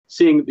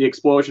seeing the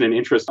explosion and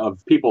interest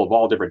of people of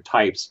all different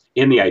types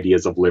in the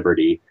ideas of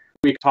liberty.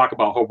 We talk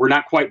about how we're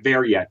not quite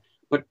there yet,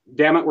 but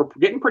damn it, we're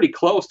getting pretty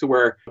close to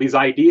where these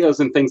ideas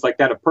and things like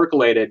that have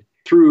percolated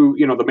through,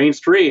 the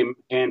mainstream,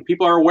 and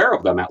people are aware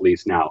of them at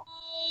least now.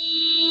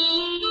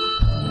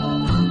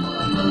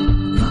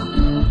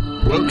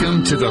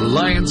 Welcome to the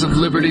Lions of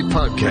Liberty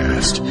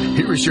podcast.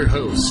 Here is your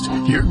host,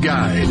 your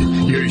guide,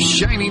 your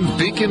shining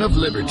beacon of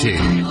liberty,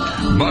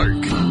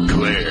 Mark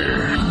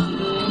Claire.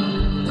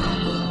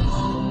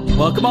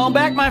 Welcome on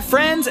back, my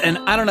friends, and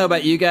I don't know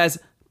about you guys,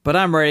 but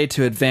I'm ready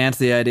to advance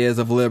the ideas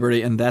of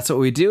liberty, and that's what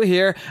we do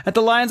here at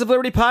the Lions of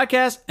Liberty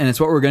podcast, and it's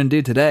what we're going to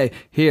do today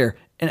here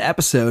in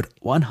episode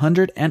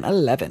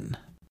 111.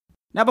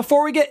 Now,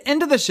 before we get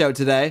into the show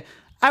today,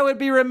 I would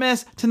be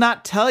remiss to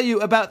not tell you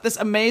about this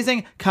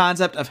amazing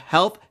concept of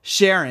health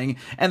sharing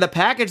and the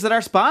package that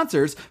our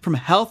sponsors from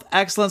Health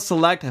Excellence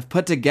Select have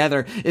put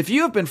together. If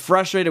you have been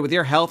frustrated with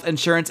your health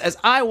insurance, as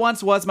I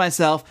once was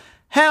myself,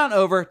 head on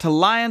over to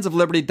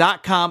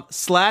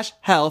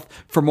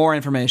lionsofliberty.com/health for more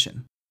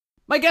information.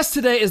 My guest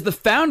today is the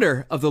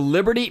founder of the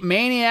Liberty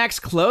Maniac's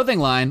clothing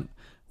line,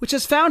 which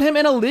has found him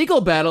in a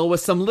legal battle with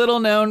some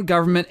little-known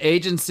government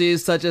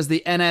agencies such as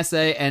the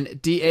NSA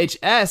and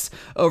DHS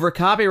over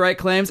copyright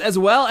claims, as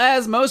well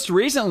as, most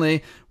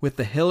recently, with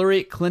the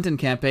Hillary Clinton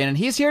campaign. And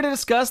he's here to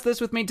discuss this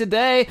with me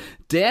today.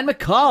 Dan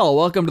McCall,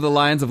 welcome to the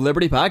Lions of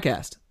Liberty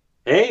podcast.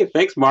 Hey,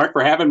 thanks, Mark,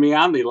 for having me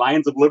on the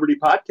Lions of Liberty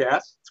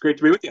podcast. It's great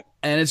to be with you.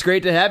 And it's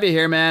great to have you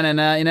here, man.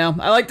 And,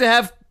 I like to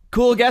have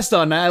cool guest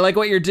on. I like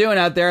what you're doing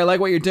out there. I like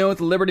what you're doing with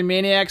the Liberty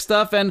Maniac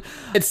stuff. And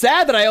it's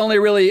sad that I only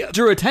really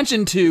drew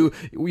attention to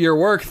your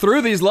work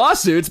through these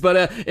lawsuits,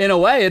 but in a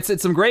way,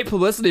 it's some great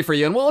publicity for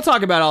you. And we'll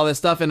talk about all this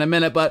stuff in a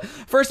minute. But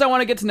first, I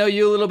want to get to know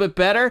you a little bit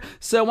better.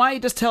 So why don't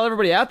you just tell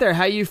everybody out there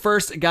how you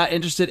first got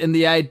interested in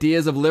the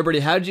ideas of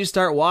liberty? How did you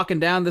start walking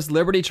down this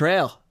liberty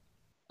trail?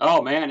 Oh,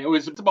 man,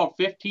 it's about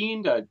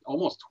 15 to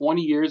almost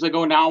 20 years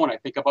ago now. When I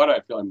think about it,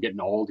 I feel I'm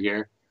getting old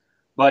here.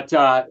 But,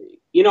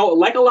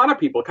 like a lot of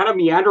people, kind of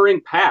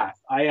meandering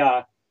path.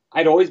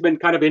 I'd always been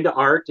kind of into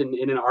art and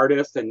an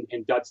artist and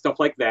done stuff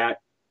like that.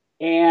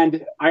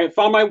 And I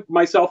found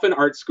myself in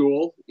art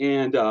school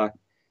and, kind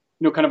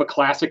of a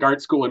classic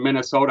art school in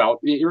Minnesota, out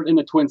in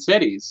the Twin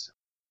Cities.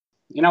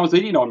 And I was,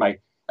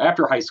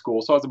 after high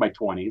school, so I was in my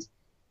 20s.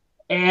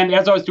 And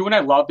as I was doing, I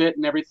loved it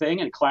and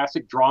everything, and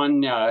classic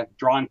drawn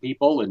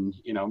people and,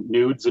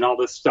 nudes and all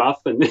this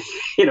stuff. And,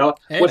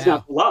 what's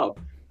not to love?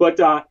 But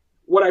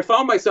what I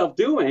found myself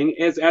doing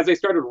is, as I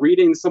started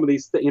reading some of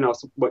these,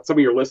 what some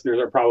of your listeners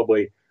are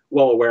probably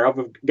well aware of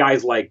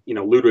guys like,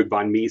 Ludwig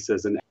von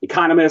Mises and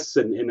economists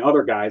and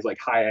other guys like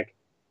Hayek.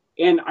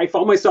 And I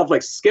found myself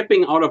like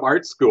skipping out of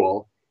art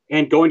school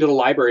and going to the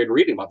library and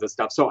reading about this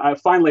stuff. So I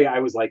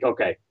was like,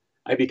 okay,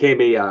 I became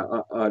an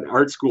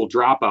art school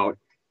dropout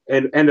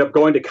and ended up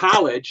going to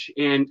college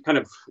and kind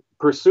of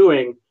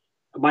pursuing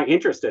my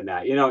interest in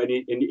that, and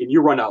you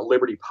run a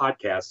Liberty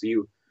podcast. So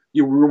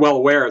you were well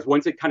aware as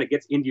once it kind of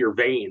gets into your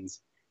veins,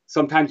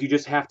 sometimes you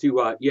just have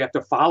to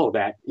follow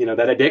that,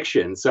 that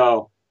addiction.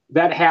 So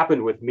that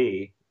happened with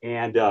me.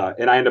 And I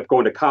ended up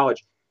going to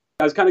college.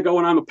 I was kind of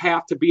going on a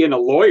path to being a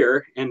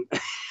lawyer. And,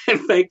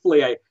 and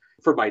thankfully,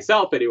 for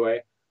myself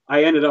anyway,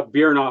 I ended up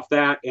veering off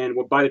that. And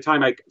by the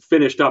time I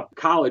finished up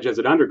college as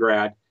an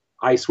undergrad,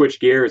 I switched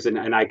gears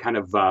and I kind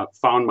of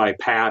found my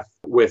path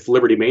with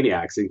Liberty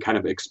Maniacs and kind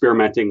of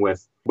experimenting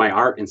with my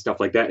art and stuff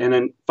like that, and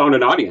then found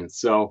an audience.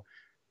 So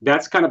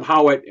that's kind of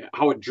how it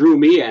drew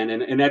me in.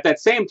 And at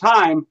that same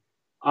time,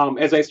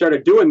 as I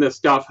started doing this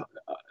stuff,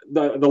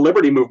 the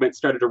Liberty movement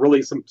started to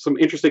really, some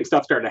interesting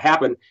stuff started to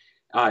happen,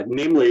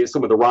 namely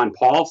some of the Ron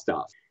Paul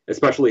stuff,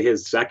 especially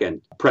his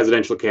second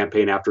presidential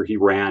campaign after he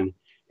ran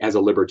as a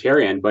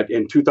libertarian. But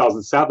in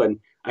 2007,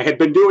 I had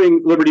been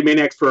doing Liberty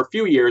Maniacs for a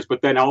few years,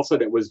 but then all of a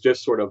sudden it was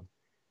just sort of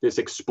this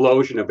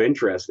explosion of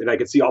interest. And I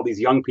could see all these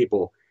young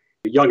people,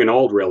 young and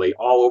old really,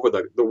 all over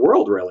the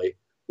world really,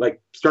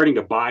 like starting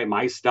to buy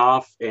my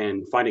stuff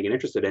and finding an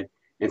interest in it.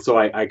 And so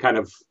I kind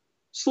of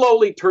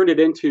slowly turned it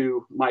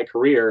into my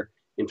career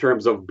in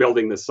terms of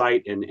building the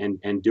site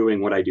and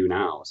doing what I do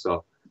now.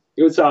 So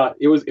it was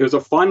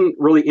a fun,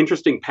 really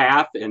interesting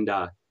path. And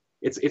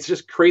it's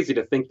just crazy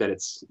to think that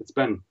it's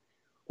been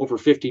over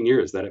 15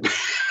 years that I've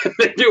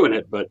been doing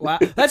it. But wow,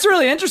 that's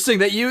really interesting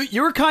that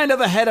you were kind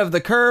of ahead of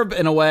the curve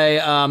in a way,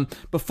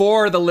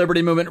 before the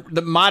liberty movement,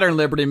 the modern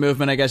liberty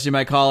movement, I guess you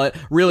might call it,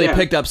 really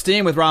picked up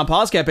steam with Ron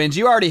Paul's campaigns.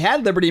 You already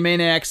had Liberty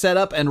Maniac set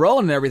up and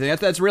rolling and everything.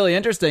 That's really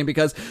interesting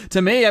because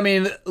to me, I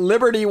mean,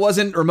 liberty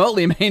wasn't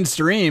remotely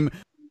mainstream.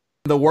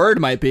 The word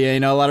might be, a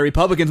lot of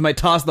Republicans might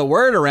toss the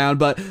word around,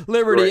 but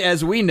liberty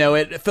as we know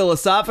it,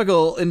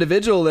 philosophical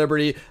individual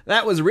liberty,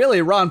 that was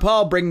really Ron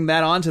Paul bringing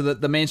that onto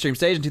the mainstream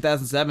stage in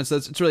 2007. So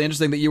it's really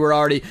interesting that you were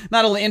already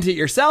not only into it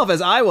yourself as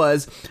I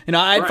was.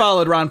 I'd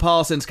followed Ron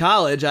Paul since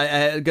college.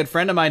 A good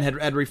friend of mine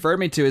had referred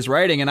me to his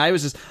writing, and I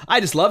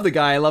just love the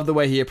guy. I love the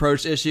way he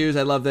approached issues.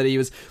 I love that he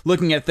was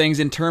looking at things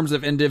in terms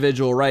of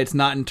individual rights,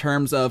 not in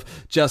terms of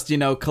just,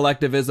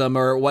 collectivism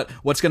or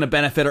what's going to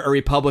benefit a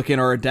Republican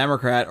or a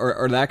Democrat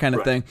or that kind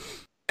of thing.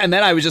 And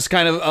then I was just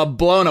kind of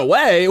blown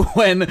away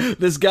when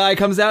this guy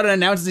comes out and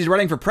announces he's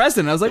running for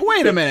president. I was like,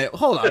 wait a minute,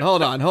 hold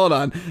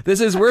on.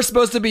 We're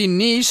supposed to be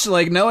niche.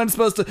 Like I'm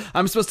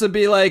supposed to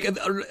be like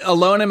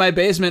alone in my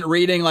basement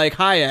reading like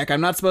Hayek.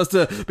 I'm not supposed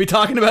to be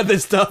talking about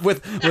this stuff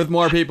with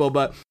more people,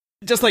 but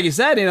just like you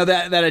said,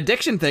 that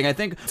addiction thing, I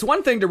think it's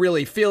one thing to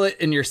really feel it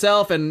in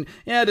yourself and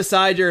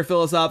decide you're a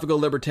philosophical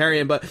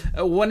libertarian. But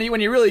when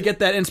you really get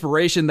that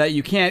inspiration that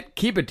you can't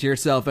keep it to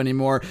yourself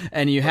anymore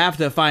and you have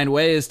to find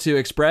ways to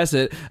express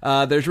it,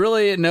 there's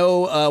really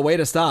no way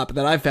to stop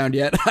that I've found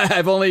yet.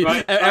 I've only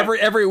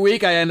every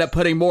week I end up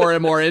putting more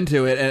and more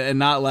into it and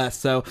not less.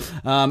 So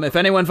if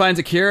anyone finds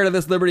a cure to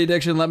this liberty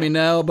addiction, let me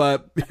know.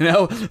 But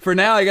for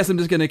now, I guess I'm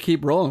just going to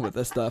keep rolling with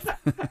this stuff.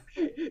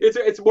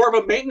 It's more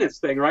of a maintenance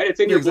thing, right?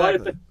 It's in your blood.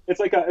 It's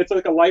like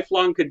a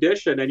lifelong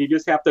condition, and you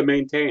just have to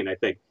maintain, I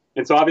think.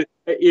 And so obviously,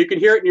 you can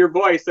hear it in your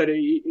voice that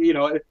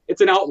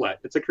it's an outlet.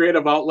 It's a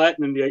creative outlet,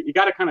 and you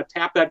got to kind of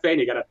tap that vein.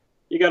 You gotta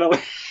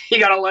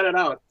let it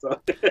out. So.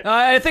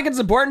 I think it's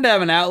important to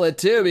have an outlet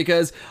too,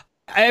 because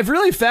I've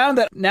really found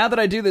that now that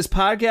I do this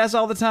podcast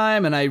all the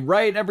time and I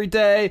write every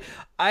day,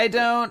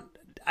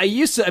 I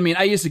used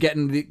to get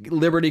in the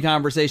liberty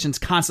conversations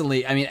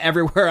constantly. I mean,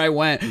 everywhere I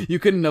went, you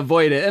couldn't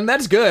avoid it. And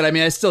that's good. I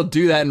mean, I still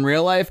do that in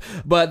real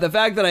life. But the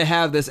fact that I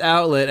have this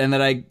outlet and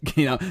that I,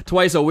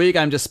 twice a week,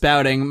 I'm just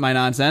spouting my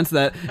nonsense,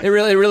 that it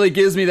really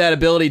gives me that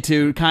ability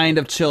to kind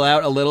of chill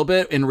out a little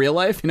bit in real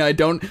life. I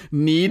don't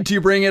need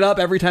to bring it up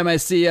every time I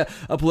see a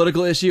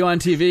political issue on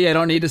TV. I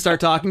don't need to start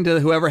talking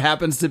to whoever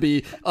happens to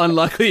be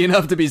unlucky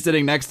enough to be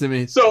sitting next to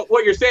me. So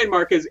what you're saying,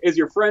 Mark, is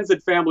your friends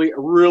and family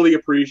really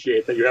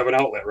appreciate that you have an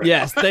outlet, right?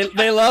 Yes.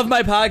 They love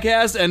my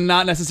podcast, and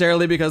not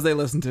necessarily because they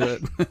listen to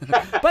it,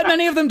 but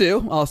many of them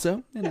do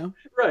also,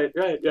 Right,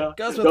 yeah.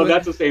 No,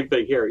 that's the same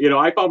thing here.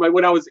 I found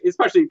when I was,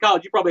 especially in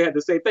college, you probably had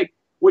the same thing.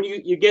 When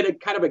you get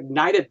kind of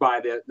ignited by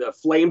the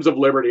flames of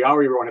liberty,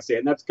 however you want to say it,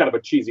 and that's kind of a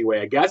cheesy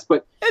way, I guess,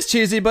 but it's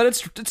cheesy, but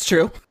it's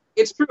true.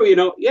 It's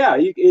true, Yeah,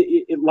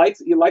 it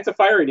lights a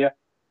fire in you.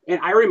 And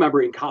I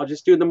remember in college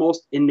just doing the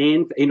most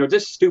inane,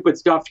 just stupid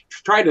stuff,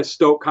 trying to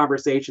stoke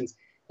conversations.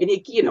 And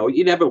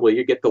inevitably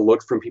you get the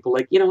looks from people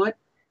like, what?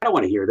 I don't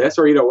want to hear this,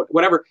 or,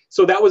 whatever.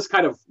 So that was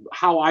kind of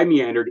how I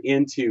meandered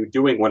into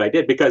doing what I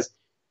did, because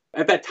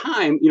at that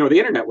time, the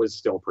internet was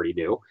still pretty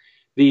new.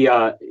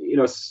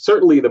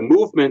 Certainly the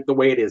movement, the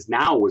way it is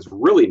now, was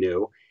really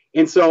new.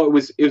 And so it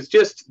was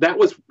just, that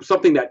was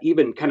something that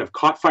even kind of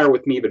caught fire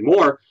with me even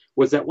more,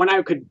 was that when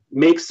I could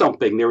make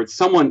something, there was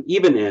someone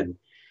even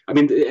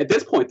at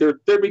this point,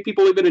 there'd be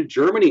people even in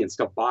Germany and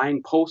stuff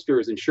buying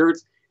posters and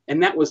shirts.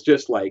 And that was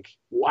just like,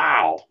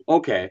 wow,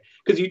 okay.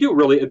 Because you do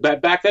really,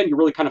 back then, you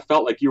really kind of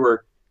felt like you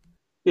were,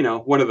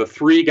 one of the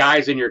 3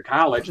 guys in your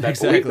college that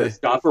believed this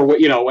stuff, or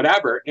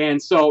whatever.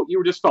 And so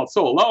you just felt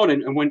so alone.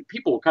 And when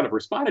people kind of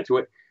responded to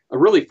it,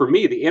 really, for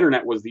me, the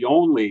internet was the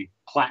only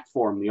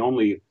platform, the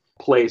only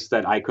place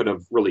that I could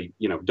have really,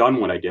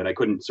 done what I did. I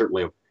couldn't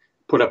certainly have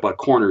put up a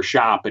corner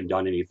shop and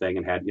done anything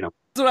and had, That's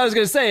what I was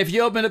going to say. If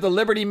you opened up the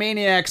Liberty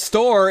Maniac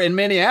store in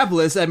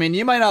Minneapolis,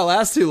 you might not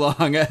last too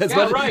long.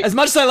 As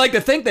much as I like to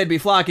think they'd be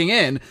flocking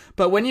in.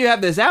 But when you have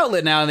this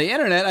outlet now on the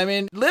internet,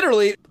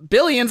 literally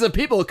billions of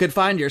people could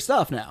find your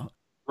stuff now.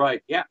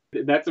 Right. Yeah.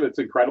 That's what's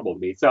incredible to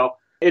me. So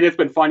it has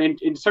been fun.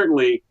 And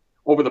certainly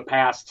over the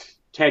past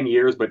 10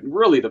 years, but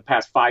really the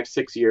past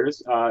 5-6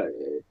 years,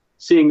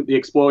 seeing the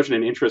explosion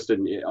in interest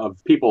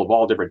of people of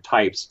all different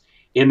types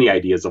in the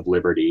ideas of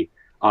liberty.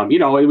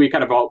 We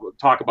kind of all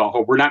talk about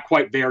how we're not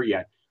quite there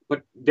yet,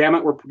 but damn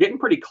it, we're getting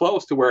pretty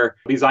close to where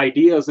these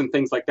ideas and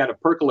things like that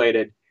have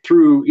percolated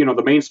through,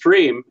 the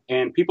mainstream,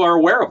 and people are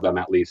aware of them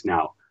at least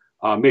now.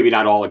 Maybe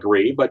not all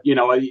agree, but,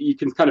 you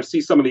can kind of see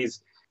some of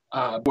these,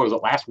 what was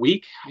it, last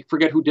week? I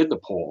forget who did the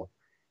poll,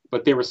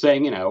 but they were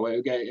saying,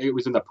 it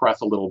was in the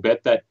press a little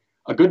bit, that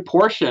a good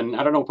portion,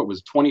 I don't know if it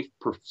was 20%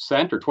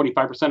 or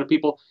 25% of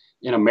people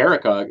in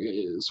America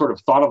sort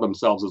of thought of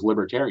themselves as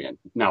libertarian.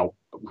 Now,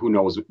 who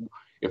knows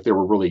if they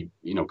were really,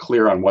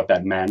 clear on what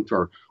that meant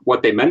or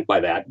what they meant by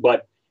that.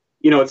 But,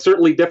 it's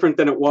certainly different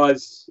than it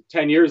was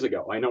 10 years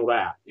ago. I know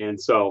that. And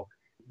so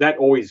that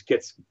always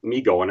gets me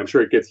going. I'm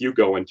sure it gets you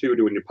going too,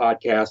 doing your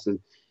podcast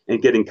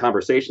and getting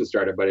conversations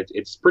started. But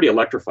it's pretty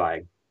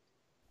electrifying.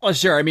 Well,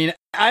 sure.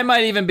 I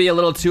might even be a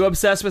little too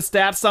obsessed with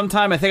stats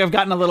sometime. I think I've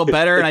gotten a little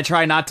better, and I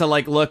try not to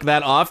look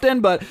that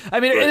often. But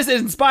it is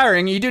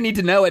inspiring. You do need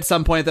to know at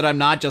some point that I'm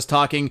not just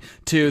talking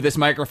to this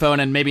microphone,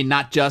 and maybe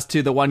not just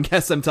to the one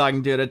guest I'm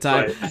talking to at a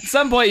time. Right. At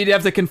some point, you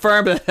have to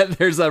confirm that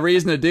there's a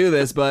reason to do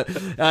this. But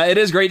it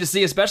is great to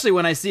see, especially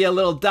when I see a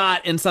little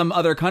dot in some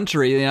other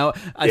country.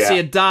 I see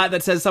a dot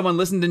that says someone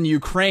listened in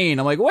Ukraine.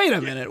 I'm like, wait a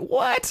minute,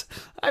 what?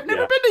 I've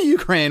never been to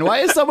Ukraine. Why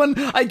is someone?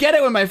 I get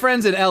it when my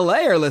friends in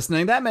LA are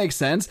listening. That makes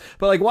sense.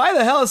 But why the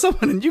the hell is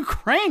someone in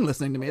Ukraine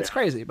listening to me? It's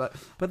crazy, but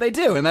they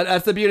do, and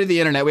that's the beauty of the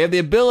internet. We have the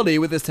ability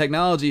with this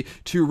technology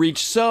to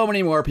reach so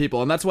many more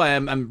people, and that's why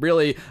I'm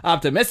really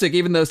optimistic.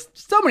 Even though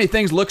so many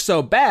things look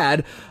so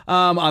bad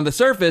on the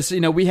surface,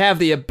 we have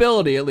the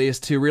ability at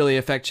least to really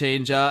affect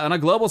change on a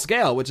global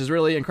scale, which is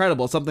really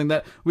incredible. Something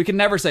that we could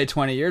never say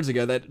 20 years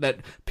ago, that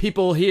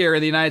people here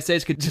in the United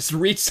States could just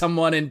reach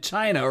someone in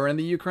China or in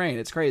the Ukraine.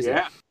 It's crazy.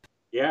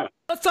 Yeah.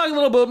 Let's talk a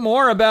little bit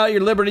more about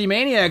your Liberty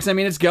Maniacs. I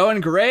mean, it's going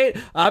great.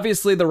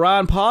 Obviously, the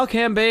Ron Paul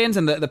campaigns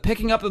and the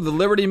picking up of the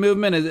Liberty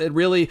movement, it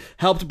really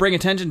helped bring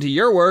attention to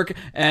your work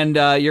and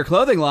your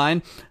clothing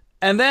line.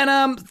 And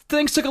then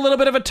things took a little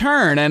bit of a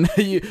turn, and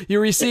you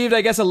received,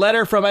 I guess, a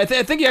letter from, I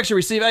think you actually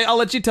received, I'll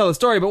let you tell the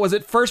story, but was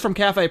it first from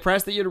Cafe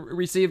Press that you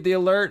received the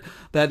alert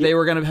that they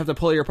were going to have to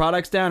pull your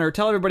products down? Or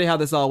tell everybody how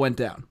this all went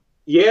down.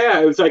 Yeah,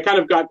 it was, I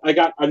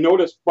got a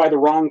notice by the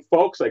wrong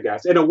folks, I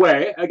guess. In a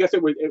way, I guess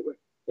it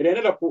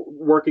ended up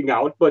working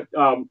out, but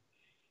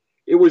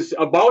it was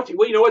about,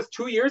 it's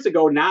 2 years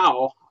ago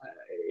now,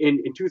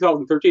 in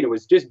 2013. It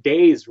was just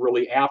days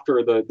really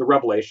after the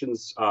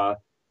revelations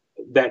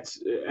that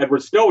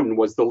Edward Snowden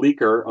was the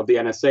leaker of the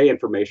NSA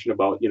information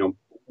about,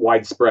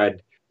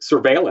 widespread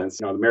surveillance,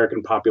 the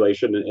American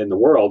population in the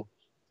world.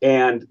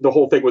 And the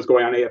whole thing was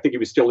going on. I think he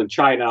was still in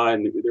China,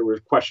 and there were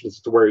questions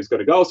as to where he was going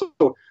to go. So,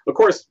 of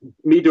course,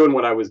 me doing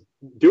what I was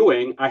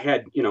doing, I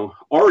had,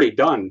 already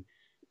done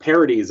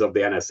parodies of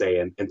the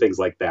NSA and things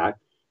like that.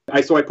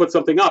 So I put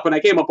something up, and I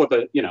came up with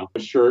a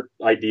shirt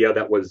idea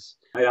that was,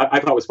 I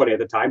thought was funny at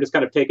the time, just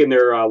kind of taking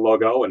their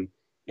logo and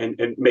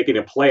making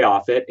a play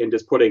off it, and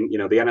just putting, the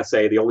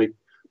NSA, the only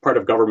part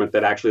of government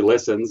that actually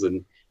listens,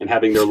 and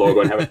having their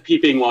logo and have it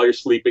peeping while you're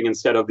sleeping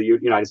instead of the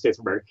United States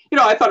of America.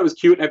 I thought it was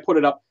cute. I put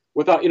it up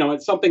without,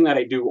 it's something that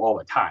I do all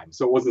the time.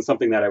 So it wasn't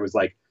something that I was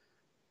like,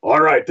 all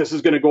right, this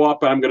is going to go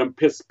up and I'm going to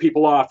piss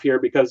people off here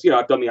because,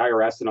 I've done the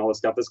IRS and all this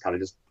stuff. That's kind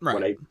of just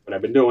what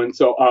I've been doing.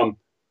 So,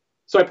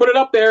 so I put it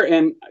up there,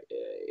 and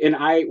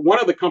one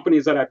of the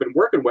companies that I've been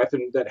working with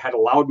and that had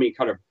allowed me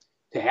kind of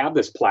to have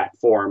this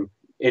platform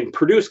and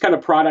produce kind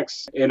of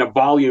products in a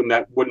volume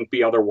that wouldn't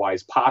be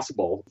otherwise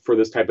possible for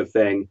this type of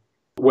thing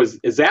was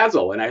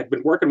Zazzle. And I had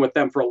been working with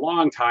them for a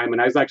long time.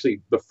 And I was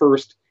actually the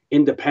first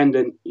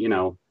independent,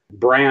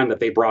 brand that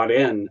they brought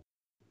in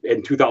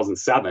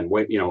 2007, a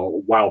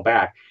while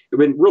back. It had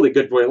been a really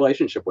good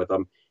relationship with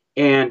them.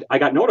 And I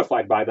got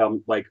notified by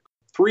them like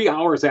 3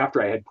 hours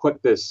after I had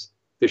put this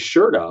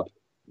shirt up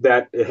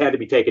that it had to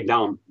be taken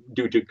down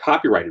due to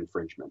copyright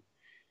infringement.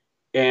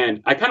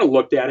 And I kind of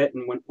looked at it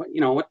and went,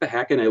 what the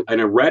heck? And I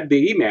read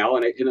the email,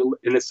 and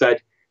it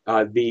said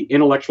the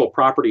intellectual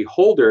property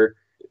holder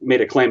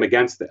made a claim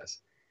against this.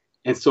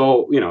 And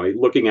so,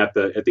 looking at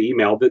the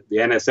email, the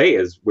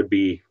NSA would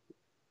be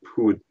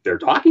who they're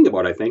talking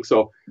about, I think.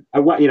 So I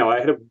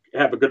had to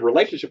have a good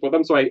relationship with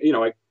them. So I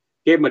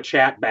gave them a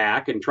chat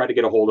back and tried to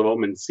get a hold of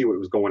them and see what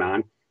was going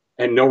on.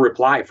 And no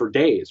reply for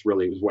days,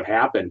 really, was what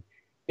happened.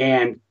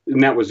 And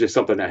that was just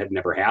something that had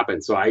never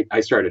happened. So I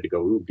started to go,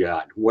 oh,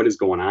 God, what is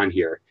going on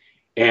here?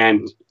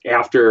 And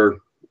after,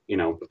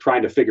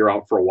 trying to figure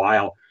out for a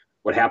while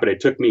what happened, it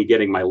took me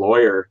getting my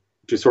lawyer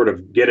to sort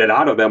of get it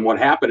out of them what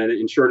happened.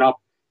 And sure enough,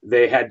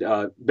 they had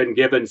been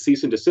given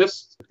cease and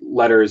desist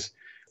letters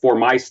for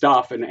my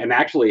stuff, and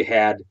actually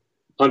had,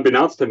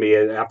 unbeknownst to me,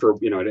 after,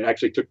 it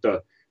actually took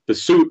the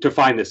suit to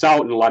find this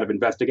out and a lot of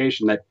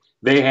investigation, that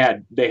they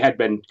had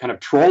been kind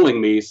of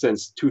trolling me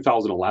since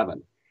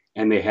 2011.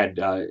 And they had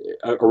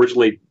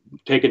originally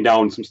taken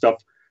down some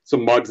stuff,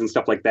 some mugs and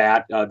stuff like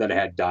that that I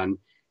had done.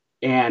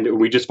 And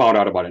we just found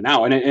out about it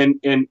now. And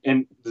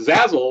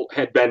Zazzle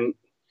had been,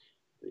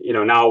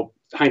 now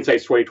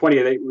hindsight's 2020,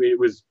 it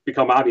was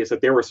become obvious that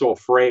they were so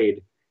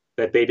afraid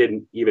that they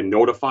didn't even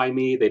notify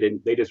me.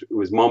 It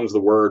was mum's the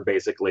word,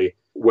 basically,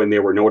 when they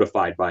were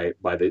notified by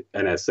the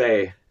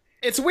NSA.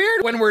 It's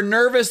weird when we're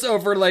nervous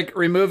over like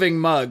removing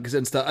mugs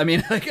and stuff.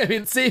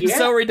 It seems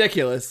so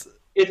ridiculous.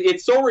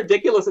 It's so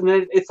ridiculous, and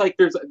then it's like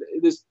there's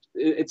this.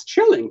 It's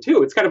chilling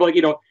too. It's kind of like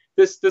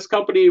this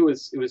company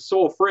was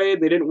so afraid,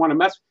 they didn't want to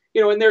mess.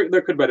 And there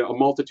could have been a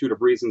multitude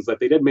of reasons that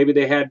they did. Maybe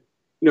they had,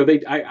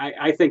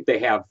 I think they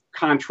have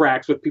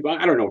contracts with people.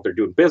 I don't know if they're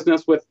doing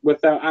business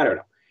with them. I don't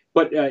know,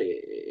 but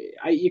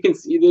you can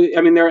see.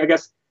 I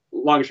guess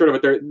long and short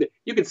of it,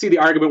 you can see the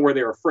argument where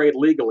they're afraid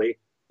legally,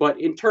 but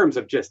in terms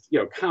of just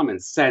common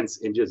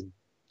sense and just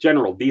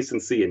general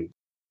decency, and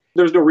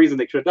there's no reason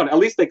they should have done it. At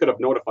least they could have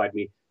notified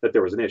me that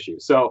there was an issue.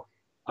 So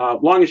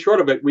long and short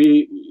of it,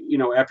 we,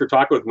 after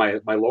talking with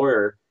my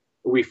lawyer,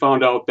 we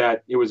found out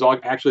that it was all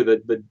actually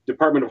the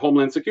Department of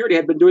Homeland Security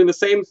had been doing the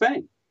same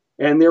thing.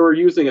 And they were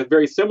using a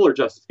very similar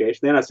justification.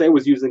 The NSA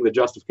was using the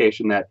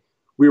justification that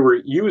we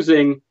were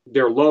using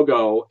their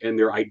logo and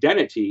their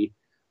identity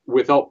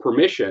without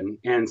permission.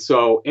 And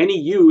so any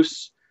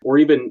use or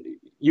even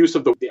use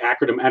of the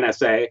acronym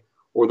NSA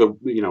or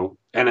the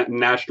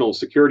National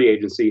Security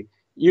Agency,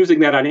 using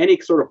that on any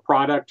sort of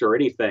product or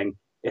anything,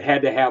 it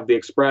had to have the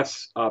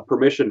express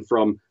permission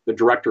from the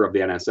director of the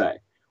NSA,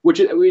 which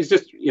is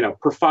just,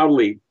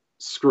 profoundly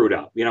screwed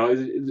up.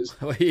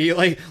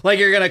 like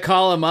you're gonna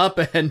call him up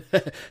and,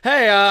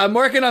 hey, I'm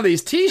working on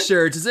these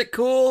T-shirts. Is it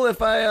cool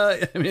if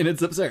I mean,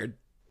 it's absurd.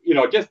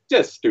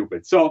 Just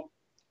stupid. So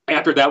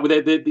after that,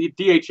 the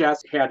DHS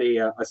had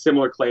a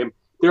similar claim.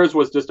 Theirs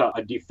was just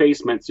a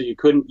defacement, so you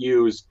couldn't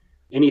use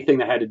anything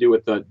that had to do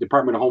with the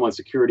Department of Homeland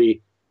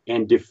Security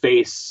and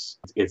deface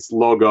its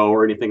logo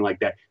or anything like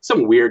that.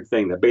 Some weird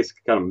thing that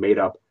basically kind of made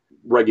up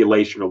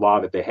regulation or law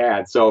that they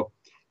had. So,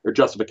 or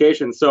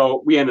justification.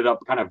 So we ended up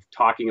kind of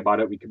talking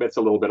about it. We convinced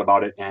a little bit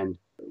about it, and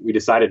we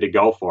decided to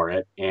go for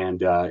it.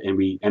 And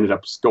we ended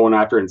up going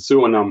after and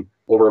suing them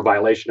over a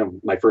violation of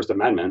my First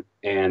Amendment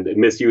and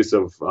misuse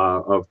of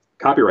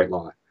copyright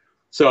law.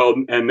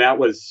 So, and that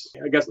was,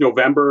 I guess,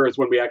 November is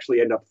when we actually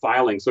ended up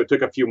filing. So it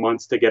took a few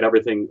months to get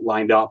everything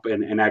lined up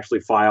and actually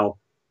file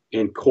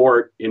in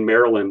court in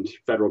Maryland,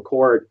 federal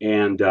court.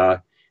 And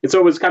so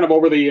it was kind of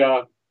over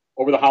the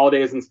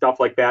holidays and stuff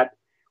like that.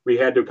 We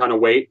had to kind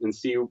of wait and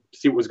see what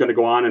was going to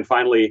go on. And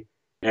finally,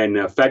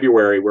 in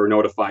February, we were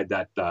notified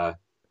that the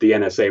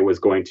NSA was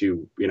going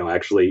to,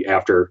 actually,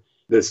 after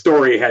the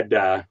story had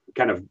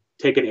kind of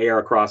taken air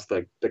across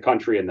the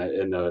country and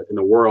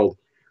the world,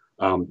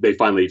 they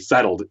finally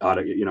settled out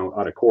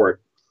of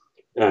court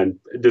and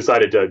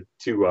decided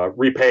to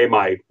repay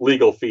my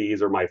legal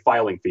fees or my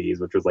filing fees,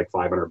 which was like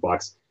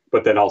 $500,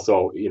 but then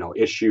also,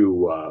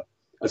 issue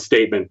a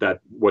statement that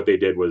what they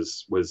did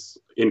was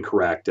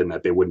incorrect and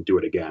that they wouldn't do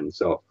it again.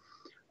 So,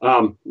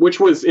 which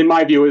was, in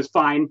my view, is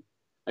fine.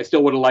 I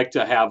still would have liked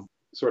to have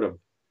sort of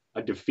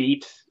a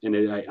defeat. And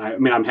I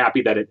mean, I'm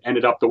happy that it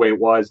ended up the way it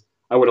was.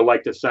 I would have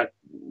liked to set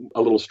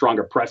a little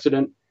stronger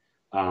precedent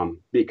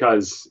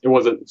because it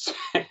wasn't,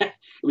 it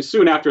was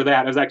soon after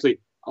that. It was actually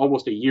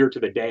almost a year to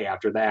the day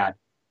after that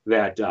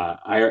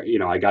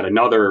I got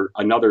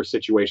another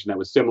situation that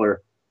was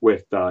similar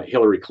with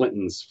Hillary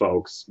Clinton's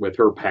folks with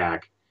her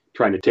PAC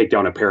trying to take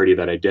down a parody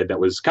that I did that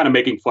was kind of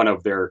making fun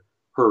of her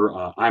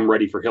I'm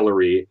ready for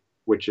Hillary,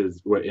 which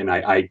is what, and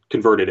I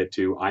converted it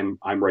to I'm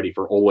ready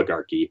for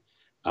oligarchy,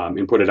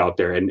 and put it out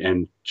there.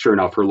 And sure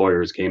enough, her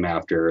lawyers came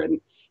after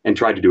and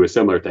tried to do a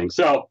similar thing.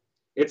 So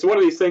it's one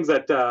of these things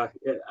that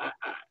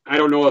I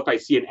don't know if I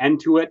see an end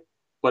to it,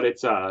 but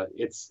it's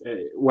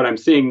what I'm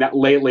seeing that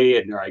lately,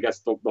 and or I guess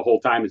the whole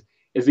time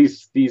is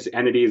these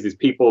entities, these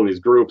people, and these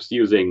groups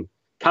using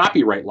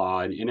copyright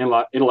law and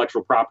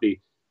intellectual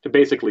property to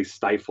basically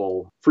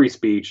stifle free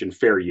speech and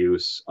fair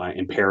use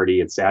and parody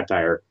and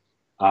satire.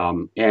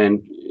 And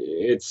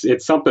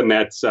it's something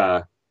that's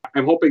I'm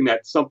hoping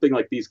that something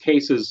like these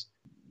cases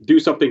do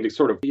something to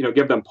sort of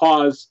give them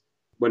pause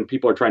when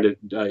people are trying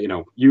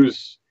to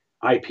use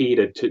IP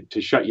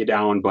to shut you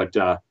down. But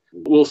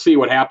we'll see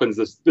what happens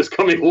this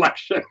coming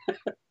election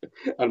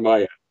on my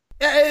end.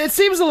 It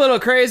seems a little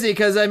crazy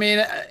because, I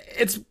mean,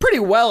 it's pretty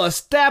well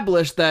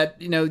established that,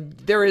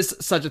 there is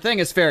such a thing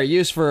as fair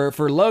use for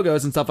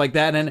logos and stuff like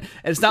that. And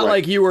it's not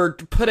like you were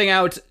putting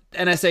out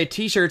NSA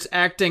T-shirts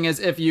acting as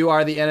if you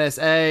are the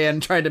NSA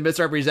and trying to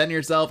misrepresent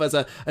yourself as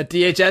a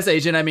DHS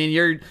agent. I mean,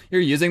 you're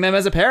using them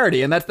as a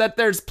parody, and that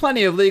there's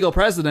plenty of legal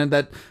precedent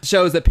that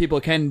shows that people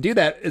can do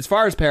that as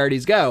far as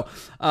parodies go.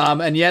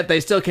 And yet they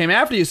still came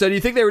after you. So do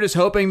you think they were just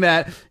hoping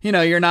that,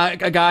 you're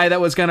not a guy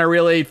that was going to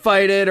really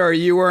fight it, or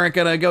you weren't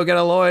going to go get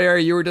a lawyer?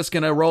 You were just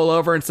going to roll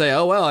over and say,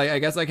 oh, well, I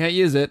guess I can't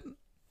use it.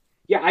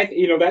 Yeah,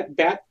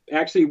 that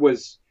actually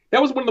was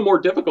one of the more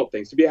difficult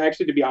things to be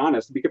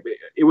honest,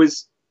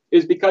 because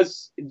is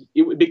because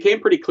it became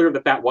pretty clear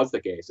that was the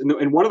case.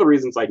 And one of the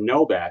reasons I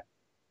know that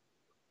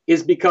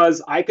is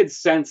because I could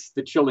sense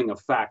the chilling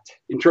effect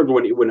in terms of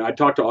when I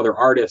talk to other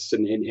artists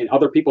and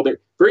other people, they're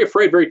very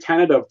afraid, very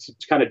tentative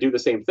to kind of do the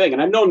same thing.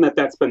 And I've known that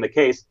that's been the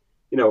case.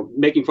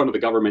 Making fun of the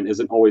government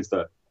isn't always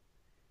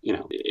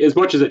as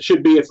much as it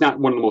should be. It's not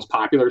one of the most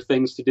popular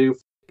things to do.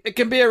 It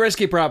can be a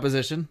risky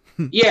proposition.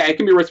 Yeah, it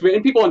can be risky.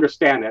 And people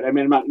understand that. I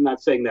mean, I'm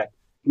not saying that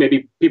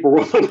maybe people were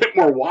a little bit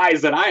more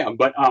wise than I am,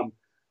 but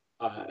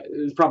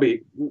it's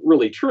probably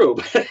really true,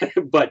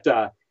 but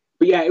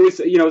yeah, it was,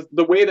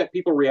 the way that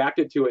people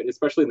reacted to it,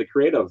 especially in the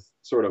creative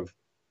sort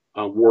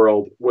of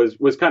world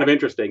was kind of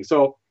interesting.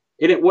 So,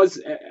 and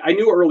I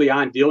knew early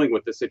on dealing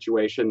with the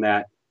situation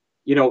that,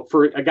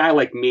 for a guy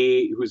like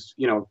me, who's,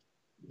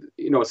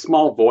 a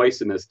small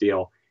voice in this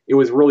deal, it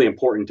was really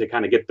important to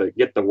kind of get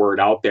the word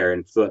out there.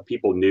 And so that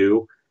people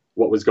knew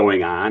what was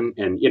going on.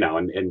 And,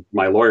 and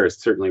my lawyer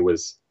certainly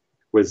was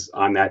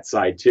on that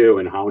side too,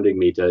 and hounding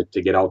me to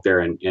get out there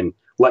and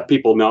let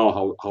people know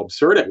how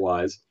absurd it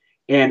was.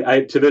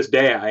 And to this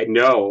day, I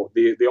know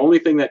the only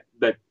thing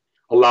that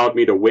allowed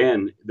me to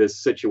win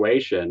this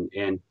situation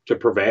and to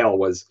prevail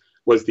was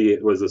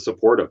the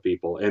support of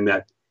people, and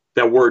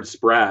that word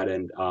spread.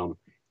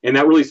 And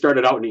that really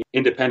started out in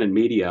independent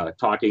media,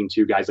 talking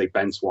to guys like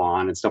Ben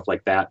Swan and stuff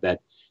like that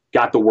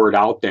got the word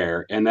out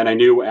there. And then I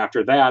knew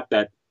after that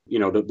the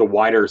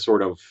wider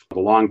sort of the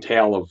long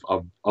tail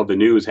of the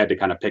news had to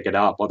kind of pick it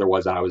up.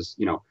 Otherwise I was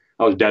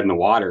dead in the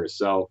water.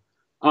 So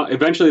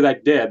eventually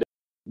that did,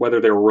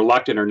 whether they were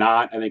reluctant or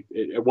not. I think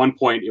at one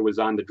point it was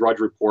on the Drudge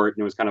Report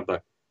and it was kind of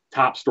the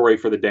top story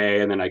for the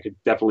day. And then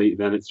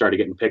then it started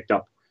getting picked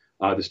up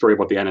the story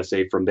about the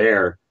NSA from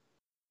there.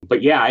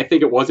 But yeah, I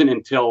think it wasn't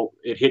until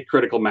it hit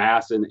critical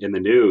mass in the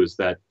news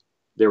that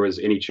there was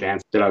any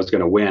chance that I was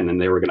going to win and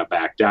they were going to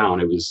back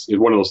down. It was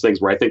one of those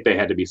things where I think they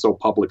had to be so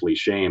publicly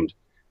shamed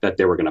that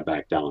they were going to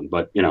back down.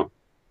 But,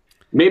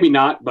 maybe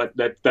not, but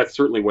that's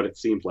certainly what it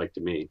seemed like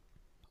to me.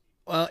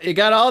 Well, you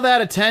got all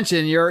that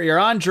attention. You're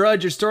on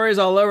Drudge. Your story's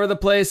all over the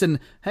place, and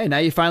hey, now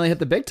you finally hit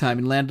the big time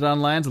and landed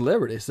on Lions of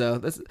Liberty. So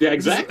this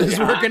is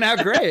working out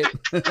great.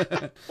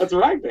 That's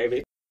right,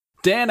 baby.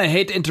 Dan, I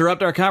hate to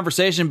interrupt our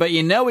conversation, but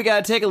we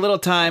got to take a little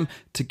time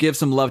to give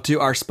some love to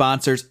our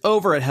sponsors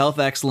over at Health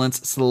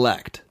Excellence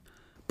Select.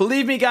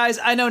 Believe me, guys,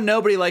 I know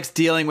nobody likes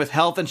dealing with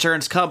health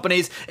insurance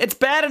companies. It's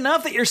bad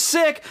enough that you're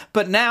sick,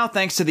 but now,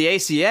 thanks to the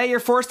ACA,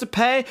 you're forced to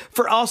pay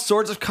for all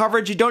sorts of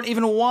coverage you don't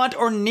even want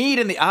or need,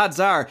 and the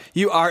odds are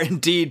you are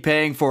indeed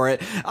paying for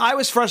it. I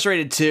was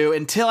frustrated too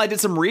until I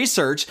did some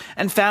research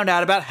and found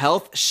out about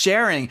health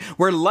sharing,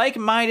 where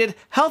like-minded,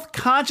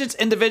 health-conscious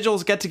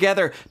individuals get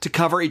together to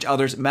cover each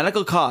other's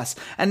medical costs.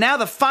 And now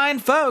the fine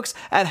folks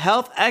at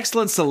Health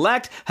Excellence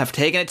Select have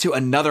taken it to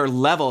another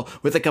level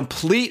with a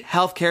complete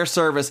healthcare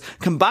service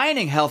combining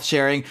health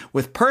sharing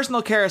with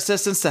personal care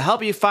assistance to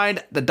help you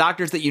find the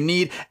doctors that you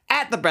need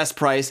at the best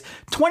price,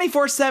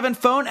 24/7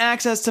 phone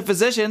access to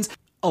physicians,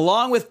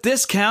 along with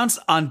discounts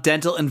on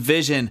dental and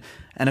vision.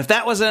 And if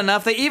that wasn't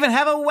enough, they even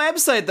have a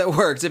website that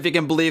works, if you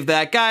can believe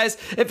that. Guys,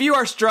 if you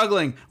are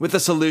struggling with a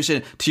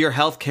solution to your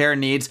healthcare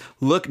needs,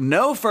 look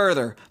no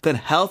further than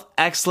Health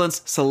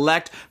Excellence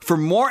Select. For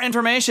more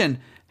information,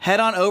 head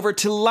on over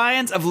to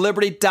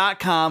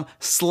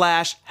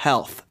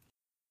lionsofliberty.com/health.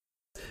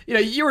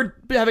 You were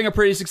having a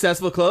pretty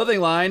successful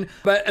clothing line,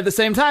 but at the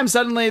same time,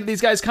 suddenly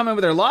these guys come in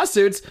with their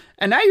lawsuits,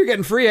 and now you're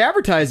getting free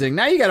advertising.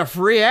 Now you got a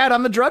free ad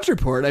on the Drudge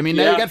Report. I mean,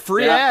 now you got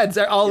free ads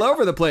all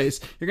over the place.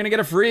 You're going to get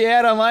a free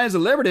ad on Lions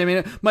of Liberty. I mean,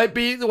 it might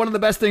be one of the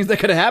best things that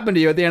could have happened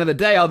to you at the end of the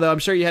day, although I'm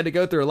sure you had to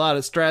go through a lot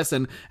of stress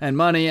and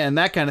money and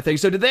that kind of thing.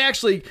 So did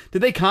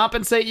they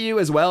compensate you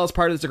as well as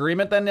part of this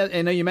agreement then?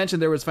 I know you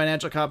mentioned there was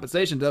financial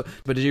compensation, but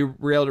did you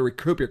were able to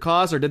recoup your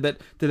costs, or did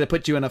that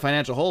put you in a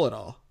financial hole at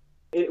all?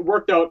 It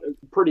worked out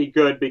pretty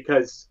good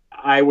because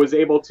I was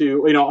able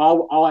to,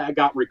 all I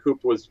got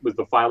recouped was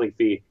the filing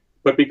fee.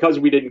 But because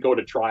we didn't go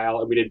to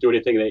trial and we didn't do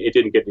anything, it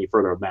didn't get any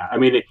further than that. I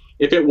mean,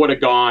 if it would have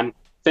gone,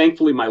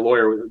 thankfully my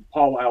lawyer,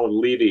 Paul Allen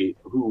Levy,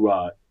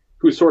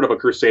 who's sort of a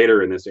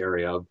crusader in this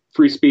area of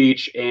free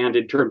speech and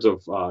in terms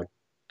of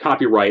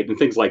copyright and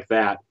things like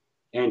that.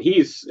 And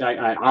he's,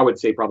 I would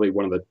say, probably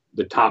one of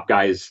the top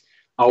guys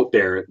out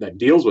there that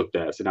deals with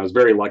this. And I was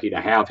very lucky to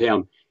have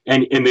him.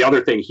 And the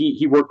other thing,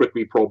 he worked with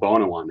me pro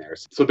bono on there.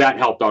 So that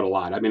helped out a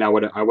lot. I mean, I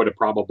would have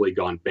probably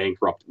gone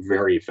bankrupt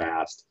very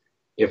fast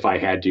if I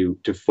had to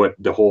foot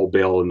the whole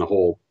bill and the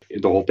whole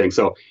thing.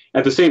 So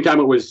at the same time,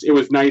 it was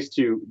nice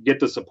to get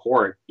the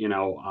support. It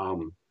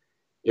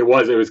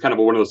was kind of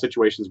one of those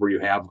situations where you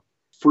have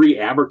free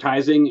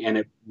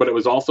advertising, but it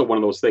was also one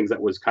of those things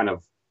that was kind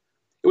of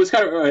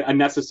a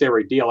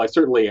necessary deal. I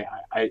certainly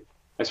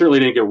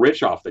didn't get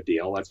rich off the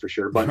deal, that's for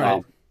sure. But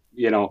right.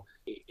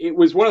 It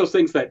was one of those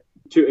things that,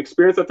 to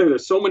experience that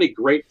there's so many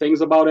great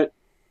things about it,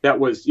 that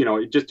was,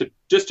 just to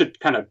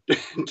kind of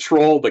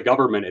troll the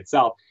government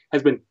itself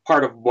has been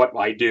part of what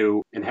I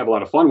do and have a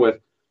lot of fun with.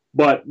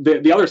 But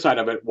the other side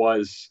of it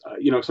was,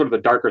 sort of the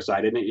darker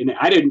side. And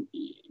I didn't,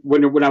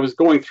 when I was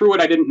going through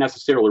it, I didn't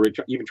necessarily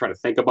even try to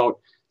think about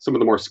some of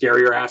the more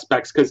scarier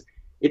aspects, because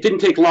it didn't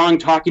take long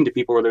talking to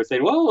people where they're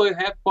saying, well,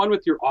 have fun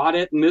with your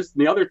audit and this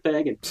and the other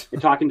thing, and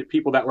talking to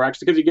people that were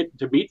actually, because you get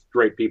to meet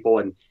great people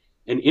and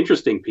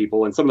interesting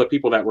people. And some of the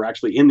people that were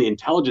actually in the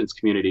intelligence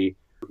community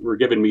were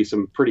giving me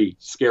some pretty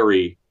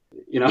scary,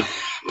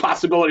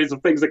 possibilities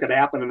of things that could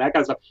happen and that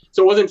kind of stuff.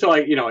 So it wasn't until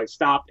I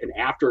stopped and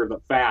after the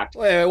fact.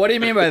 Wait, what do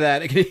you mean by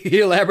that? Can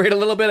you elaborate a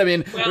little bit? I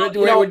mean,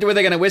 were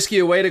they going to whisk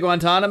you away to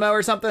Guantanamo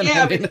or something?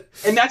 Yeah,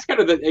 and that's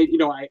kind of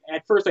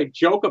at first I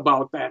joke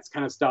about that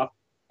kind of stuff.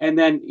 And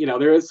then,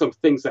 there is some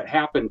things that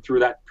happened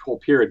through that whole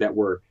period that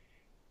were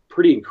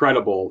pretty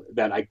incredible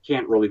that I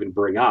can't really even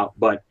bring up.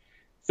 But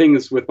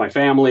things with my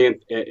family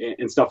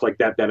and stuff like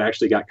that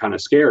actually got kind of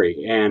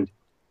scary. And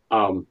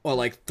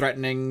like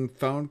threatening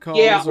phone calls,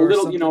 or a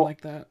little, something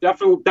like that.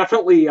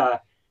 Definitely. I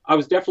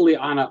was definitely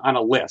on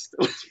a list,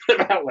 let's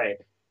put it that way.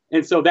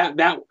 And so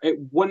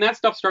when that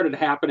stuff started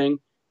happening,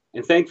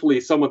 and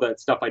thankfully some of that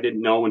stuff I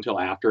didn't know until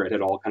after it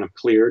had all kind of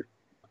cleared,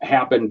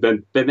 happened,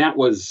 then that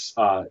was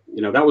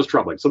that was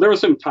troubling. So there was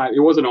some time. It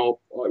wasn't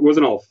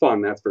all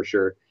fun, that's for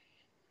sure.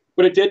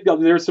 But it did go.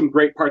 There's some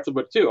great parts of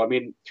it too. I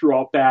mean,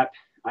 throughout that,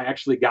 I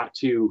actually got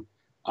to,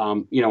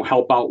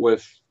 help out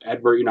with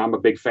Edward. I'm a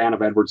big fan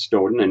of Edward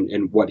Snowden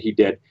and what he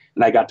did.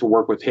 And I got to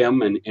work with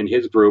him and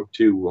his group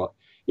to,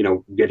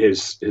 get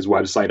his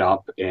website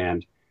up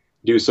and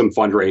do some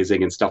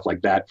fundraising and stuff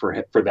like that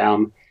for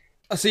them.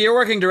 So you're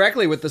working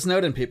directly with the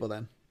Snowden people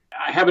then?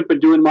 I haven't been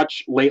doing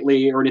much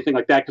lately or anything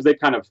like that, because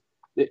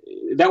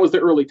that was the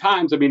early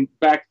times. I mean,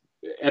 back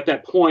at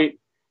that point,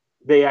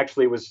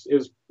 it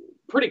was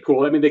pretty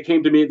cool. I mean, they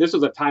came to me. This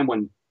was a time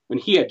when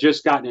he had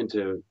just gotten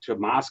into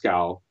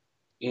Moscow,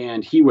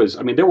 and he was,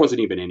 I mean, there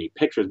wasn't even any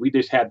pictures. We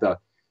just had the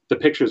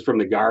pictures from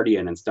the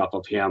Guardian and stuff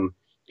of him,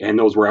 and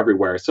those were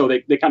everywhere. So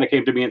they kind of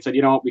came to me and said,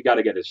 we got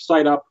to get his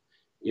site up.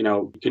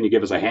 Can you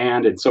give us a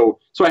hand? And so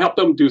I helped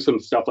them do some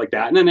stuff like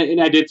that.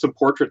 And I did some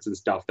portraits and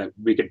stuff that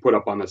we could put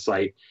up on the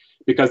site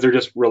because there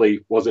just really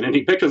wasn't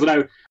any pictures.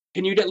 And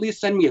can you at least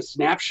send me a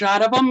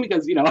snapshot of them?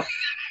 Because,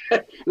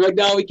 like,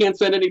 no, we can't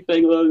send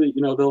anything.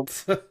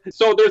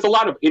 So there's a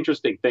lot of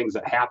interesting things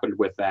that happened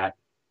with that.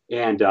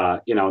 And,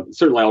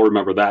 certainly I'll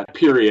remember that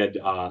period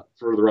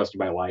for the rest of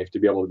my life, to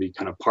be able to be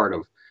kind of part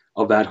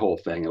of that whole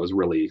thing. It was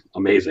really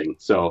amazing.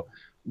 So,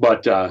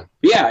 but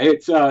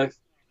it's,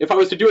 if I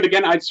was to do it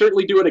again, I'd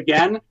certainly do it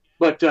again.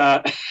 But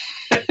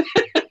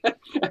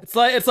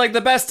it's like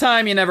the best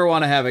time you never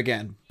want to have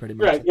again, pretty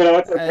much. Right.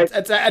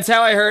 It's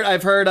how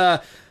I've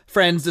heard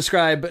friends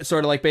describe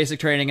sort of like basic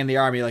training in the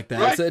Army like that.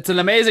 Right. It's an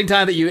amazing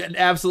time that you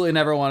absolutely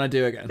never want to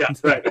do again. Yeah,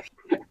 right.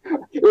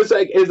 It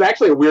was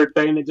actually a weird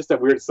thing, and just a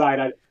weird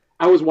side.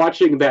 I was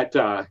watching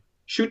that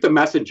Shoot the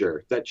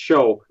Messenger, that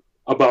show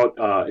about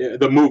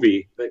the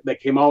movie that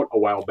came out a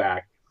while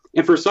back.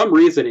 And for some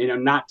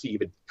reason, not to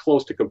even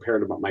close to compare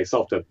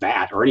myself to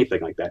that or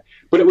anything like that,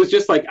 but it was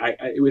just like,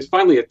 it was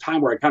finally a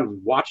time where I kind of was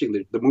watching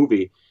the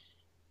movie,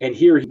 and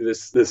here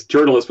this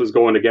journalist was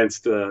going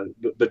against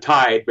the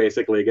tide,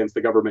 basically against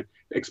the government,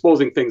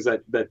 exposing things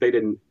that they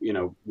didn't,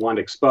 want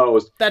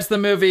exposed. That's the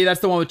movie. That's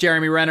the one with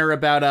Jeremy Renner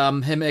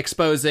about him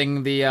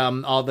exposing the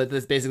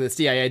basically the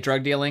CIA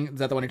drug dealing. Is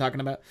that the one you're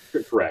talking about?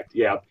 Correct.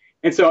 Yeah.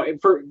 And so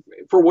for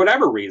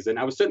whatever reason,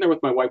 I was sitting there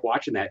with my wife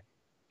watching that,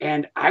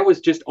 and I was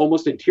just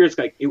almost in tears.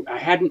 Like, I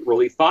hadn't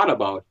really thought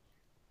about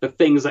the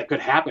things that could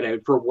happen.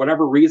 And for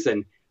whatever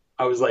reason,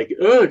 I was like,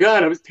 oh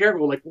God, I was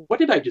terrible. Like, what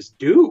did I just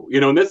do?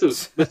 And this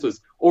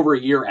was over a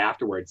year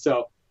afterwards.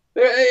 So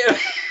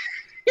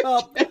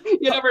well,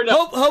 you never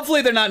know.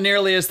 Hopefully they're not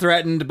nearly as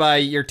threatened by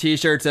your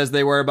T-shirts as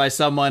they were by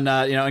someone,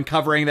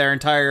 uncovering their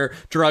entire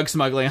drug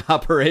smuggling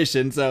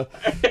operation. So,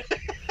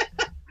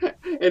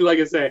 and like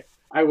I say,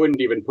 I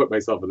wouldn't even put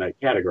myself in that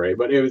category,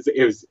 but it's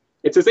just,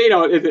 it's a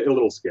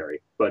little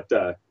scary, but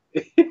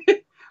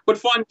but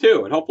fun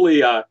too. And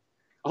hopefully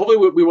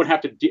we won't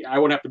have to. I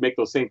won't have to make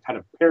those same kind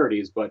of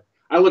parodies. But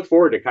I look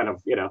forward to kind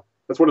of,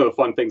 that's one of the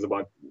fun things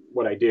about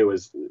what I do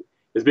is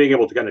being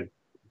able to kind of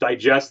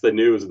digest the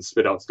news and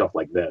spit out stuff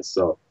like this.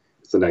 So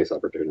it's a nice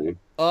opportunity.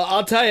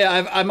 I'll tell you,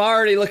 I'm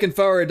already looking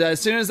forward to,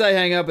 as soon as I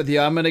hang up with you,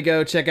 I'm going to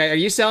go check out. Are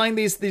you selling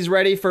these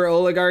Ready for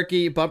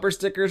Oligarchy bumper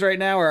stickers right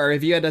now, or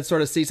have you had to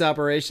sort of cease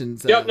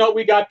operations? Yeah, no,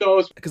 we got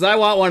those. Because I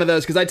want one of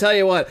those, because I tell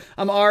you what,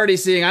 I'm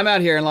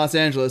out here in Los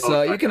Angeles,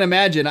 so you can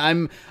imagine,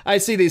 I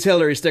see these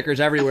Hillary stickers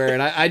everywhere,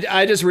 and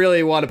I just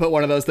really want to put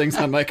one of those things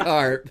on my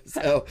car.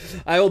 So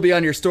I will be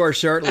on your store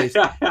shortly.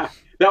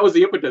 That was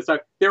the impetus.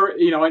 They were,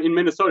 in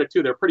Minnesota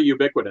too, they're pretty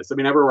ubiquitous. I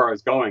mean, everywhere I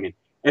was going,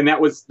 and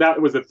that was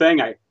the thing.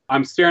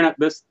 I'm staring at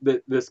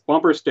this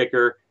bumper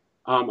sticker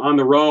on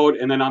the road,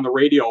 and then on the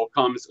radio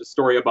comes a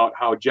story about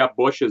how Jeb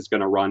Bush is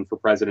going to run for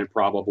president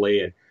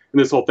probably, and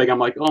this whole thing. I'm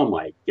like, oh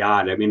my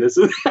God! I mean, this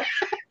is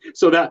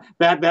so that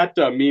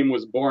meme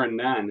was born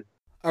then.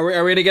 Are we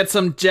going to get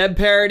some Jeb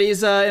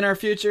parodies in our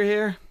future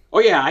here? Oh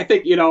yeah, I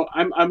think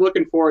I'm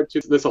looking forward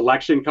to this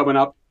election coming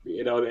up.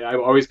 I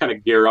always kind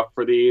of gear up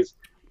for these,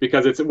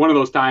 because it's one of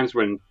those times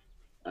when,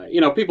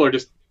 people are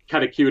just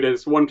kind of cute.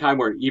 It's one time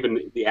where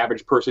even the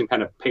average person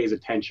kind of pays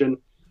attention.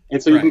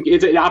 And so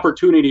it's an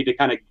opportunity to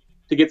kind of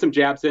to get some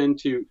jabs in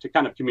to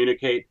kind of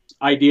communicate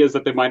ideas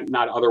that they might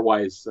not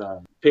otherwise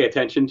pay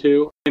attention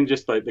to. And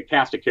just the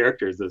cast of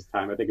characters this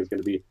time, I think, is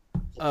going to be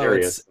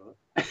hilarious.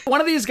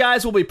 One of these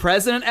guys will be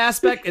president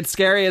aspect. It's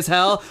scary as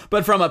hell,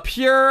 but from a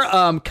pure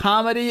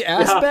comedy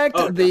aspect,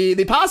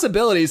 the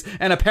possibilities,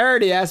 and a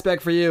parody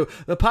aspect for you,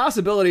 the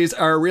possibilities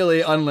are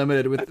really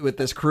unlimited with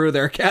this crew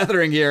they're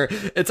gathering here.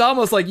 It's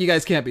almost like you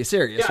guys can't be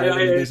serious.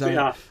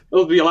 Yeah.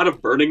 There'll be a lot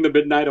of burning the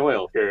midnight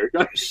oil here.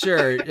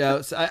 Sure.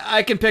 Yeah. So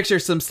I can picture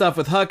some stuff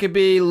with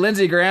Huckabee.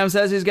 Lindsey Graham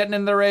says he's getting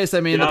in the race. I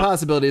mean, the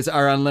possibilities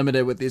are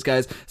unlimited with these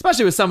guys,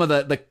 especially with some of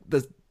the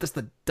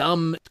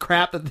dumb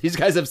crap that these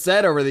guys have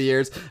said over the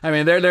years. I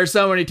mean, there's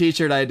so many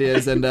t-shirt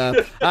ideas, and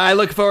I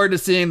look forward to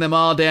seeing them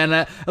all, Dan.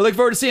 I look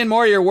forward to seeing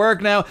more of your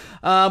work. Now,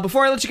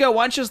 before I let you go,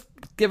 why don't you just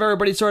give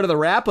everybody sort of the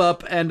wrap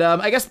up, and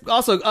I guess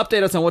also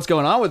update us on what's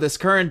going on with this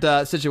current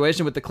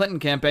situation with the Clinton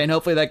campaign.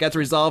 Hopefully that gets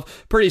resolved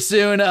pretty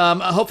soon.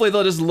 Hopefully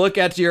they'll just look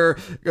at your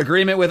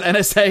agreement with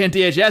NSA and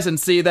DHS and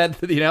see that,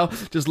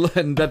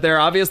 that they're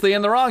obviously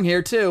in the wrong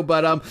here too.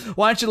 But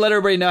why don't you let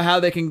everybody know how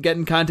they can get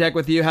in contact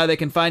with you, how they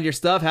can find your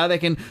stuff, how they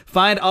can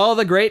find all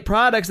the great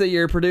products that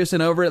you're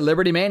producing over at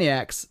Liberty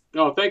Maniacs.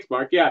 Oh, thanks,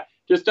 Mark. Yeah,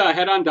 just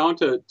head on down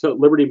to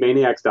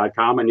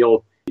libertymaniacs.com, and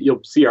you'll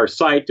see our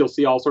site. You'll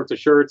see all sorts of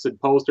shirts and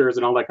posters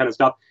and all that kind of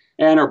stuff,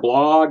 and our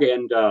blog.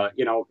 And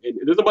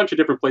there's a bunch of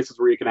different places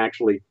where you can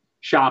actually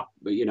shop.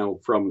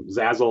 From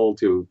Zazzle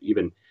to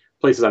even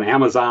places on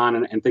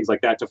Amazon and things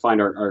like that to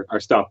find our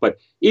stuff. But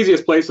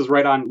easiest place is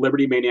right on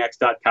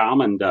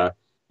libertymaniacs.com,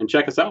 and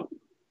check us out.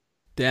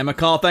 Dan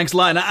McCall, thanks a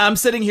lot. And I'm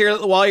sitting here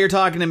while you're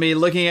talking to me,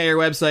 looking at your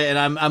website, and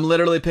I'm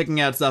literally picking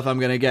out stuff I'm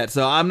going to get.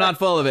 So I'm not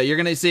full of it. You're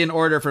going to see an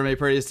order from me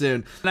pretty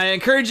soon. And I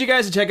encourage you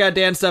guys to check out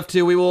Dan's stuff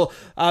too. We will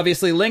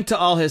obviously link to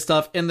all his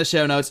stuff in the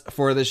show notes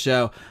for this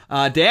show.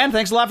 Dan,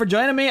 thanks a lot for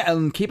joining me,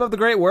 and keep up the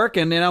great work.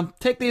 And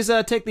take these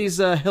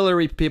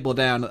Hillary people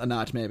down a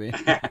notch, maybe.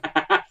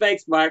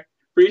 Thanks, Mark.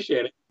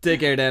 Appreciate it. Take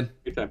care, Dan.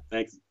 Good time.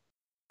 Thanks.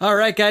 All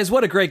right, guys,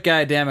 what a great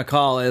guy Dan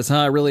McCall is,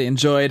 huh? I really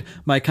enjoyed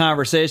my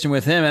conversation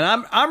with him,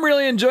 and I'm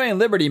really enjoying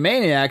Liberty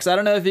Maniacs. I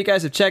don't know if you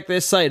guys have checked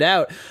this site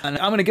out, and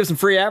I'm going to give some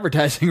free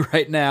advertising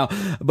right now,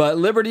 but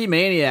Liberty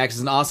Maniacs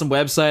is an awesome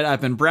website.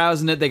 I've been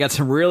browsing it. They got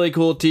some really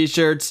cool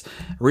t-shirts,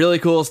 really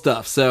cool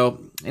stuff. So,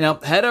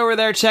 head over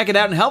there, check it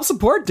out, and help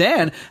support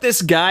Dan,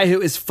 this guy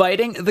who is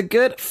fighting the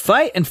good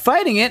fight and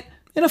fighting it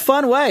in a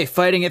fun way,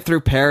 fighting it through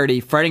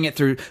parody, fighting it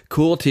through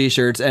cool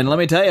t-shirts. And let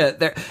me tell you,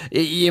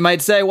 you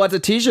might say, what's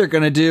a t-shirt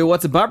going to do?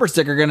 What's a bumper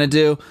sticker going to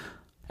do?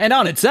 And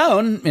on its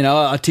own,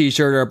 a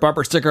t-shirt or a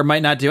bumper sticker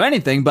might not do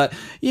anything, but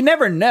you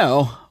never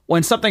know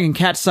when something can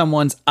catch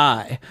someone's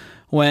eye.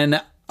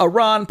 When a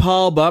Ron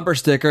Paul bumper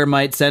sticker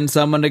might send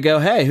someone to go,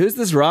 hey, who's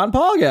this Ron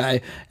Paul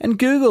guy? And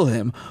Google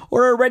him.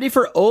 Or a Ready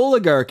for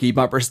Oligarchy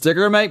bumper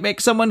sticker might make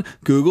someone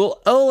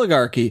Google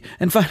oligarchy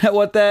and find out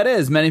what that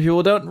is. Many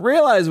people don't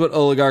realize what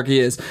oligarchy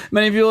is.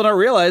 Many people don't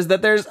realize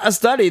that there's a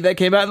study that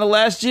came out in the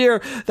last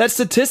year that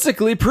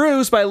statistically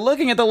proves by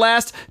looking at the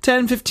last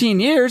 10, 15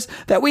 years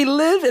that we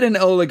live in an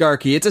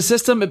oligarchy. It's a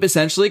system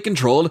essentially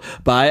controlled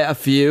by a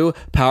few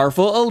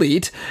powerful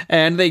elite,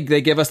 and they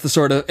give us the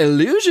sort of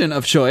illusion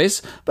of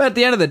choice, but at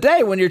the end of the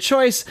day, when your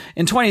choice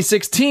in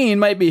 2016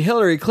 might be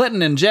Hillary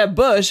Clinton and Jeb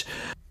Bush,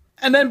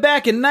 and then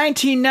back in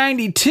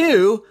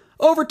 1992,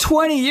 over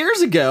 20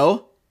 years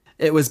ago,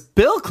 it was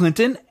Bill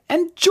Clinton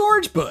and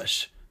George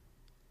Bush.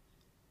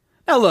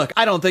 Now look,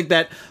 I don't think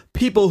that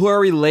people who are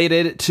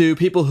related to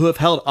people who have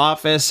held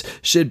office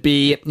should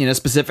be,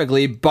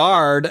 specifically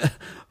barred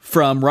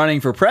from running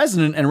for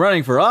president and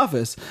running for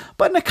office,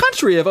 but in a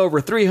country of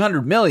over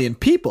 300 million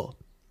people,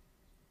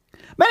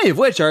 many of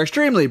which are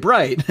extremely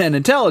bright and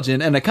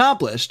intelligent and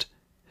accomplished,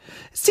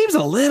 it seems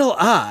a little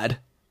odd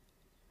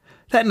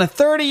that in a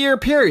 30-year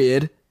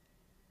period,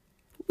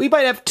 we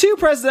might have two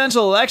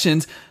presidential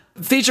elections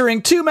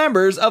featuring two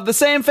members of the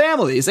same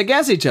families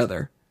against each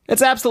other.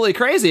 It's absolutely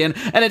crazy, and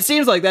it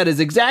seems like that is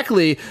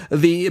exactly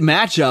the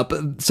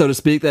matchup, so to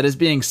speak, that is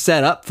being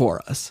set up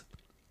for us.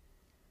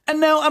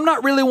 And no, I'm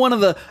not really one of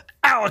the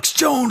Alex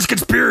Jones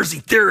conspiracy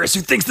theorist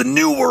who thinks the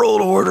New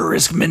World Order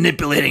is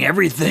manipulating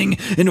everything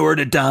in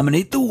order to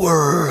dominate the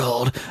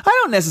world. I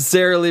don't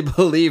necessarily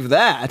believe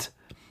that.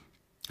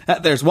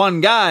 There's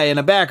one guy in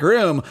a back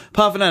room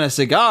puffing on a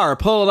cigar,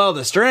 pulling all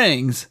the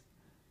strings.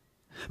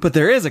 But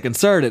there is a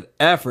concerted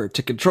effort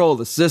to control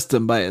the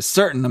system by a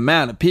certain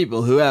amount of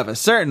people who have a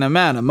certain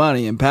amount of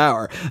money and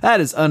power.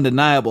 That is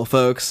undeniable,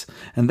 folks.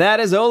 And that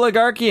is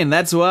oligarchy, and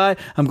that's why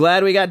I'm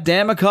glad we got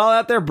Dan McCall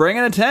out there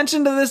bringing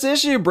attention to this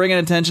issue, bringing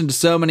attention to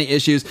so many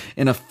issues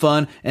in a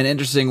fun and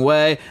interesting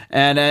way.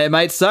 And it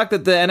might suck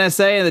that the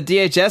NSA and the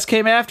DHS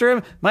came after him.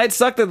 It might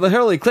suck that the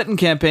Hillary Clinton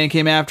campaign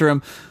came after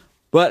him.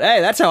 But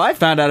hey, that's how I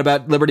found out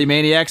about Liberty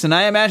Maniacs, and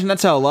I imagine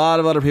that's how a lot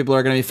of other people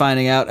are going to be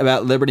finding out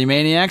about Liberty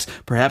Maniacs.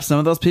 Perhaps some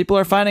of those people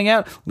are finding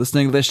out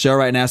listening to this show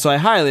right now, so I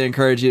highly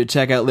encourage you to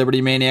check out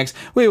Liberty Maniacs.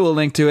 We will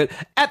link to it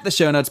at the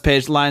show notes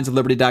page,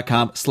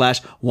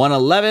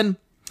 lionsofliberty.com/111.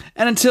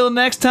 And until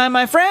next time,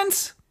 my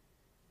friends,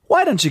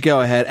 why don't you go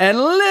ahead and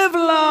live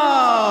long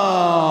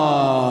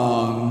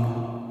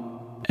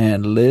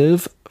and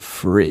live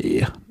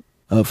free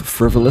of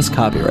frivolous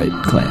copyright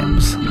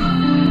claims.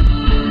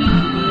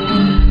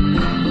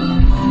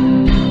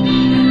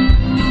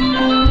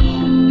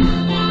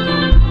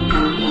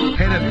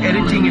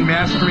 Editing and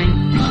mastering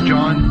is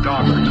John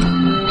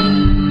Daubert.